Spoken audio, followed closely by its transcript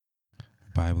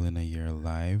Bible in a Year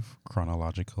Live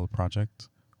Chronological Project,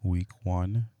 Week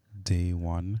 1, Day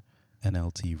 1,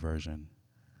 NLT version.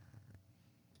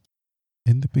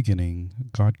 In the beginning,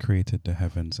 God created the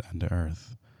heavens and the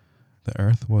earth. The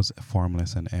earth was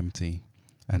formless and empty,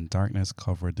 and darkness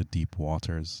covered the deep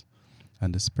waters.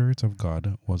 And the Spirit of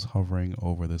God was hovering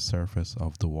over the surface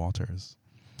of the waters.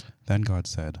 Then God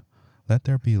said, "Let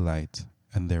there be light,"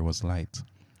 and there was light.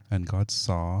 And God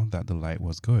saw that the light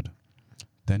was good.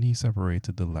 Then he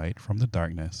separated the light from the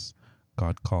darkness.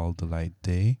 God called the light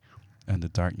day, and the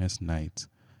darkness night.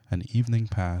 And evening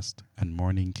passed, and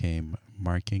morning came,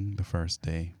 marking the first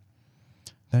day.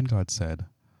 Then God said,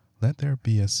 "Let there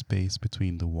be a space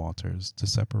between the waters to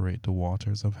separate the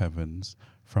waters of heavens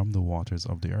from the waters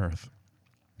of the earth."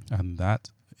 And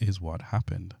that is what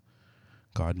happened.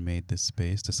 God made this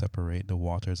space to separate the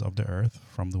waters of the earth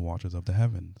from the waters of the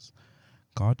heavens.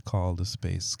 God called the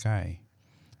space sky.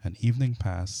 And evening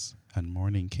passed, and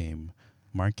morning came,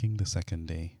 marking the second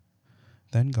day.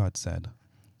 Then God said,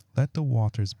 "Let the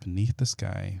waters beneath the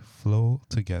sky flow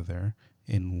together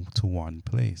into one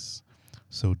place,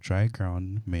 so dry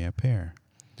ground may appear."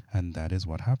 And that is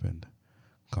what happened.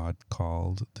 God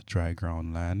called the dry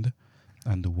ground land,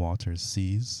 and the waters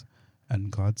seas,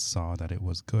 and God saw that it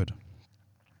was good.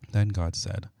 Then God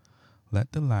said,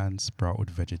 "Let the land sprout with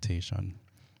vegetation,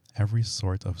 every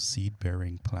sort of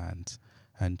seed-bearing plant,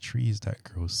 and trees that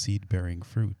grow seed-bearing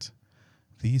fruit.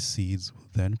 These seeds will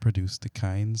then produce the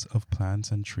kinds of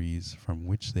plants and trees from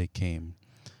which they came."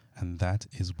 And that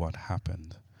is what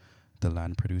happened. The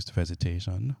land produced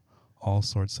vegetation, all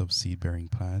sorts of seed-bearing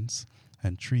plants,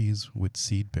 and trees with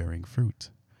seed-bearing fruit.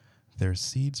 Their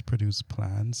seeds produced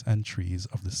plants and trees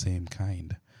of the same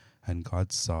kind, and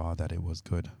God saw that it was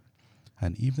good.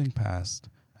 And evening passed,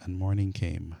 and morning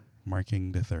came,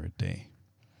 marking the third day.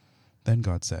 Then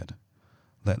God said,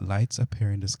 "Let lights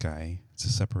appear in the sky to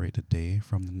separate the day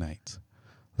from the night.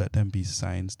 Let them be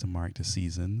signs to mark the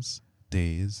seasons,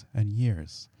 days, and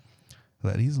years.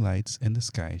 Let these lights in the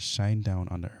sky shine down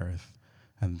on the earth."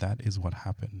 And that is what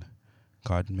happened.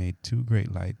 God made two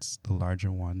great lights, the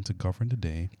larger one to govern the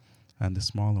day, and the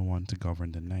smaller one to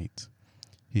govern the night.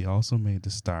 He also made the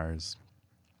stars.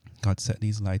 God set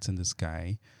these lights in the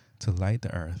sky to light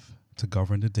the earth, to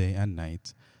govern the day and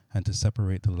night, and to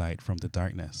separate the light from the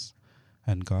darkness.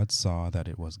 And God saw that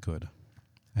it was good.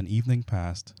 And evening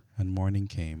passed, and morning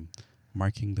came,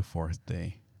 marking the fourth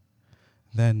day.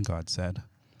 Then God said,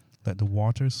 "Let the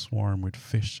waters swarm with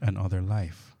fish and other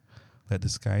life. Let the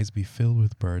skies be filled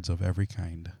with birds of every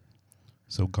kind."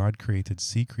 So God created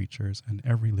sea creatures and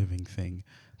every living thing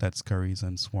that scurries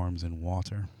and swarms in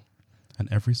water, and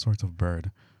every sort of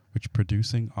bird, which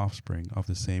producing offspring of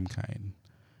the same kind.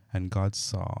 And God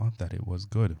saw that it was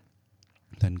good.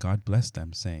 Then God blessed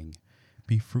them, saying,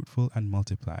 "Be fruitful and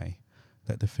multiply.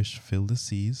 Let the fish fill the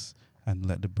seas, and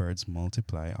let the birds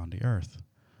multiply on the earth."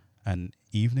 And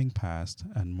evening passed,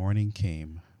 and morning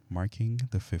came, marking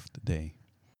the fifth day.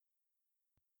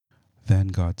 Then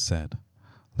God said,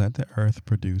 "Let the earth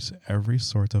produce every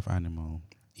sort of animal,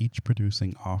 each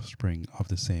producing offspring of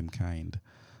the same kind,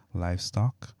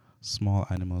 livestock, small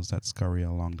animals that scurry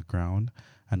along the ground,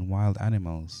 and wild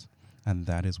animals." And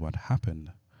that is what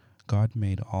happened. God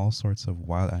made all sorts of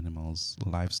wild animals,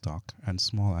 livestock, and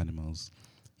small animals,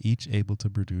 each able to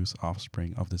produce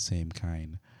offspring of the same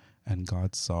kind. And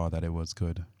God saw that it was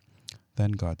good.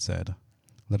 Then God said,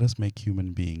 "Let us make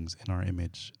human beings in our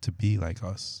image, to be like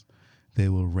us. They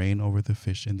will reign over the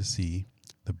fish in the sea,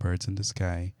 the birds in the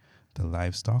sky, the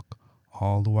livestock,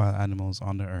 all the wild animals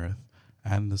on the earth,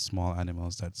 and the small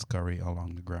animals that scurry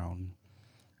along the ground."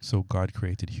 So God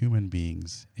created human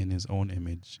beings in his own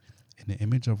image. In the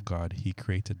image of God he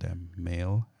created them,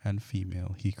 male and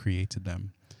female he created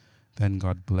them. Then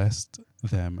God blessed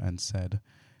them and said,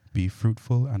 "Be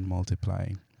fruitful and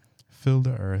multiply. Fill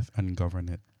the earth and govern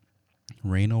it.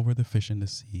 Reign over the fish in the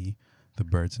sea, the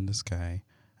birds in the sky,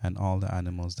 and all the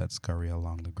animals that scurry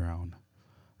along the ground."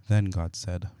 Then God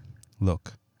said,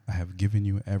 "Look, I have given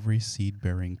you every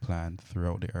seed-bearing plant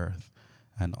throughout the earth,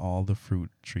 and all the fruit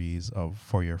trees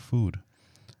for your food.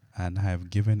 And I have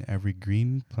given every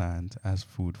green plant as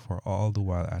food for all the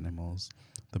wild animals,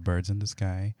 the birds in the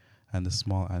sky, and the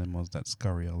small animals that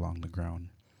scurry along the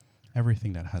ground,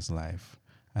 everything that has life."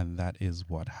 And that is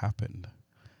what happened.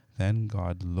 Then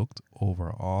God looked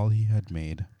over all he had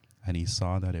made, and he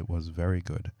saw that it was very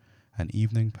good. And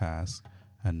evening passed,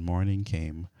 and morning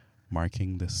came,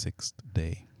 marking the sixth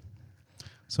day.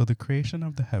 So the creation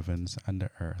of the heavens and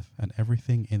the earth and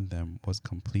everything in them was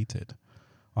completed.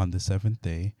 On the seventh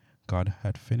day, God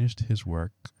had finished his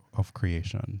work of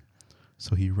creation.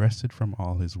 So he rested from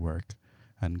all his work,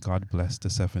 and God blessed the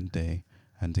seventh day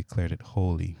and declared it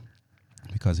holy,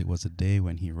 because it was a day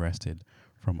when he rested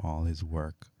from all his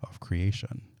work of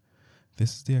creation.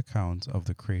 This is the account of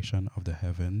the creation of the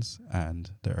heavens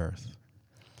and the earth.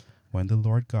 When the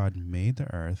Lord God made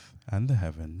the earth and the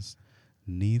heavens,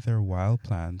 neither wild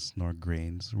plants nor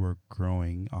grains were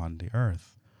growing on the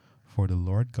earth, for the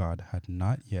Lord God had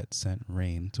not yet sent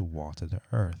rain to water the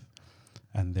earth,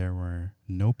 and there were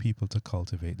no people to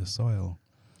cultivate the soil.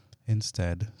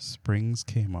 Instead, springs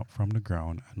came up from the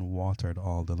ground and watered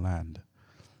all the land.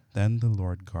 Then the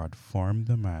Lord God formed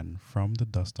the man from the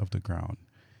dust of the ground.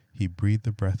 He breathed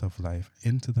the breath of life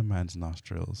into the man's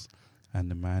nostrils,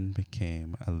 and the man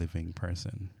became a living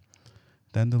person.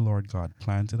 Then the Lord God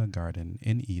planted a garden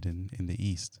in Eden in the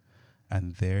east,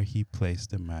 and there he placed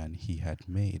the man he had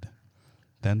made.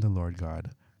 Then the Lord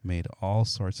God made all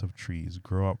sorts of trees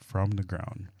grow up from the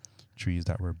ground, trees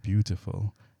that were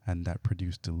beautiful and that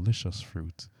produced delicious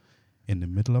fruit. In the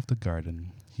middle of the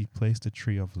garden, he placed the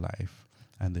tree of life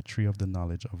and the tree of the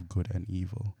knowledge of good and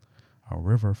evil. A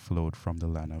river flowed from the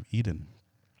land of Eden,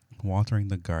 watering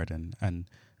the garden and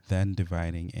then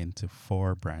dividing into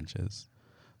 4 branches.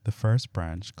 The first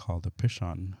branch, called the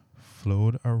Pishon,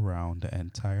 flowed around the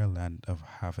entire land of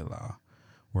Havilah,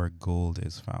 where gold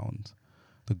is found.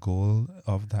 The gold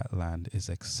of that land is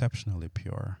exceptionally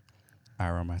pure.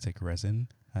 Aromatic resin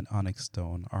and onyx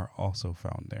stone are also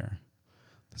found there.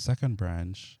 The second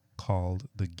branch, called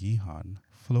the Gihon,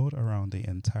 flowed around the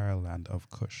entire land of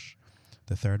Cush.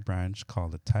 The third branch,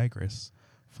 called the Tigris,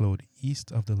 flowed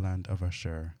east of the land of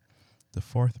Ashur. The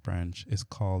fourth branch is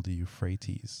called the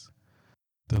Euphrates.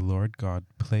 The Lord God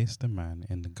placed the man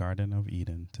in the Garden of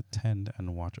Eden to tend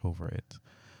and watch over it.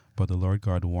 But the Lord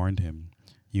God warned him,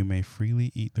 "You may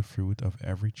freely eat the fruit of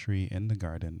every tree in the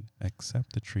garden,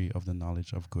 except the tree of the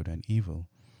knowledge of good and evil.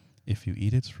 If you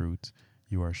eat its fruit,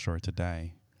 you are sure to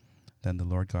die." Then the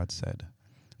Lord God said,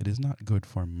 "It is not good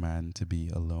for man to be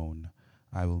alone.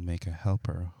 I will make a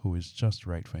helper who is just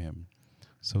right for him."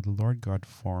 So the Lord God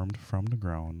formed from the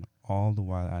ground all the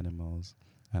wild animals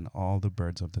and all the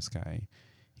birds of the sky.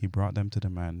 He brought them to the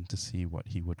man to see what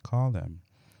he would call them,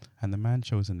 and the man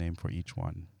chose a name for each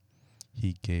one.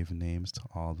 He gave names to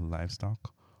all the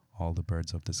livestock, all the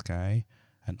birds of the sky,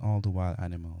 and all the wild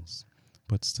animals.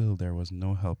 But still there was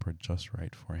no helper just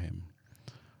right for him.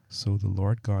 So the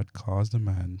Lord God caused the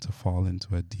man to fall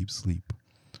into a deep sleep.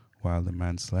 While the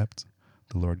man slept,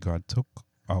 the Lord God took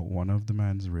out one of the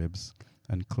man's ribs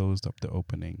and closed up the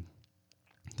opening.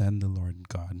 Then the Lord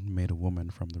God made a woman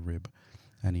from the rib,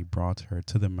 and he brought her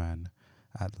to the man.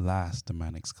 At last, the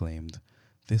man exclaimed,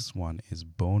 "This one is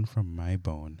bone from my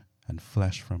bone and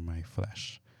flesh from my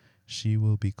flesh. She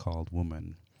will be called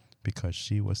woman, because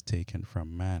she was taken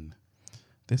from man."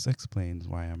 This explains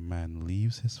why a man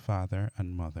leaves his father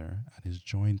and mother and is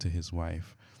joined to his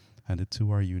wife, and the two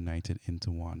are united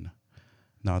into one.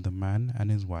 Now the man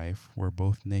and his wife were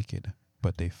both naked,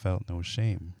 but they felt no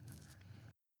shame.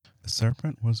 The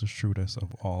serpent was the shrewdest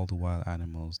of all the wild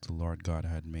animals the Lord God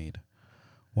had made.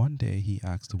 One day he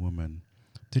asked the woman,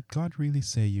 "Did God really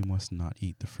say you must not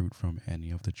eat the fruit from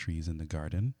any of the trees in the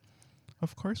garden?"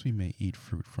 "Of course we may eat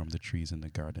fruit from the trees in the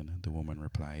garden," the woman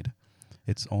replied.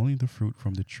 "It's only the fruit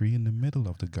from the tree in the middle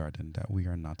of the garden that we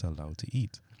are not allowed to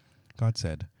eat. God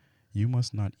said, 'You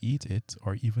must not eat it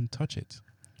or even touch it.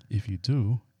 If you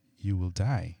do, you will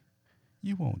die.'"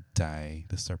 "You won't die,"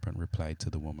 the serpent replied to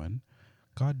the woman.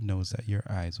 "God knows that your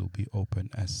eyes will be open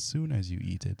as soon as you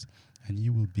eat it, and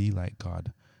you will be like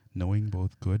God, knowing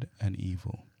both good and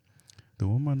evil." The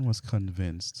woman was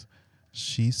convinced.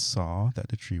 She saw that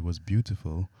the tree was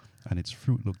beautiful and its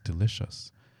fruit looked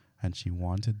delicious, and she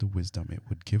wanted the wisdom it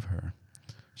would give her.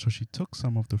 So she took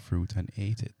some of the fruit and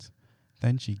ate it.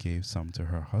 Then she gave some to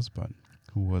her husband,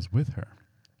 who was with her,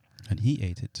 and he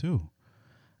ate it too.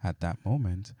 At that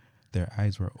moment, their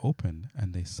eyes were opened,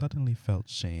 and they suddenly felt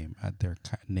shame at their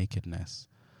nakedness.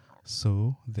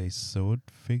 So they sewed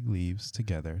fig leaves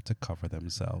together to cover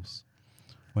themselves.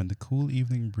 When the cool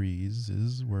evening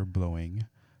breezes were blowing,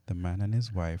 the man and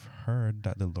his wife heard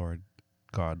that the Lord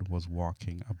God was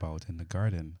walking about in the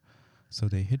garden. So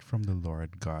they hid from the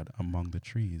Lord God among the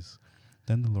trees.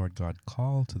 Then the Lord God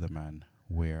called to the man,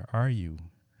 "Where are you?"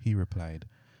 He replied,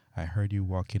 "I heard you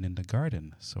walking in the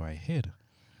garden, so I hid.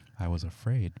 I was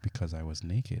afraid because I was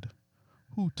naked."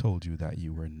 "Who told you that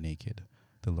you were naked?"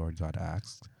 the Lord God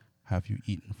asked. "Have you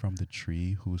eaten from the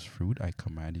tree whose fruit I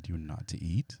commanded you not to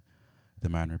eat?" The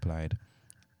man replied,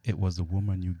 "It was the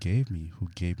woman you gave me who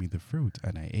gave me the fruit,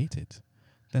 and I ate it."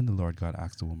 Then the Lord God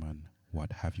asked the woman,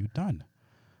 "What have you done?"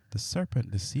 "The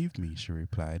serpent deceived me," she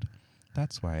replied.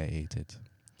 "That's why I ate it."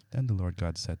 Then the Lord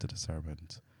God said to the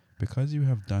serpent, Because you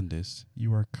have done this,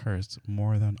 you are cursed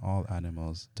more than all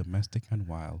animals, domestic and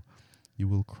wild. You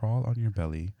will crawl on your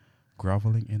belly,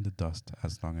 groveling in the dust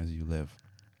as long as you live.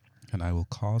 And I will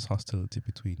cause hostility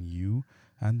between you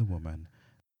and the woman,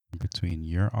 and between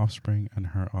your offspring and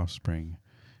her offspring.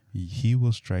 He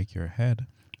will strike your head,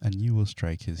 and you will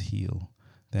strike his heel.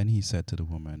 Then he said to the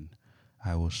woman,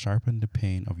 I will sharpen the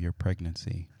pain of your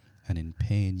pregnancy, and in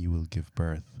pain you will give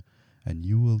birth, and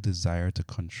you will desire to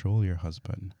control your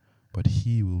husband, but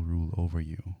he will rule over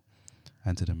you.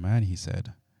 And to the man he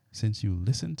said, Since you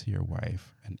listened to your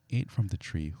wife and ate from the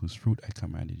tree whose fruit I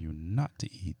commanded you not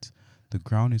to eat, the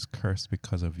ground is cursed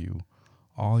because of you.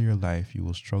 All your life you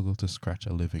will struggle to scratch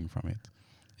a living from it.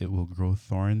 It will grow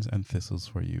thorns and thistles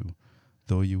for you,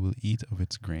 though you will eat of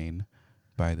its grain.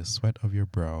 By the sweat of your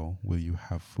brow will you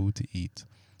have food to eat,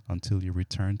 until you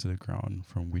return to the ground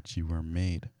from which you were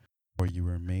made. For you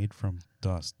were made from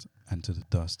dust, and to the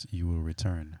dust you will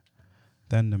return.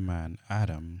 Then the man,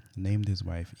 Adam, named his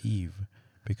wife Eve,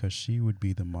 because she would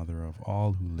be the mother of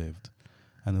all who lived.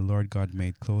 And the Lord God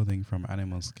made clothing from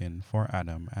animal skin for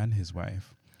Adam and his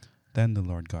wife. Then the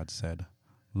Lord God said,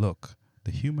 Look,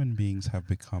 the human beings have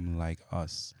become like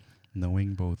us,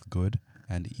 knowing both good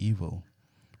and evil.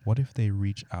 What if they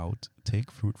reach out,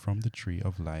 take fruit from the tree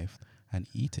of life, and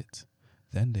eat it?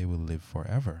 Then they will live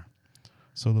forever.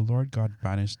 So the Lord God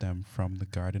banished them from the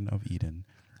Garden of Eden,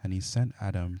 and he sent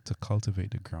Adam to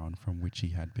cultivate the ground from which he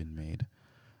had been made.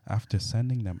 After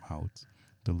sending them out,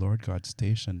 the Lord God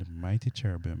stationed mighty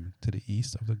cherubim to the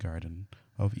east of the Garden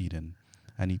of Eden,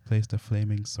 and he placed a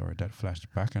flaming sword that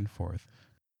flashed back and forth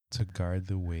to guard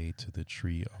the way to the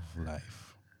tree of life.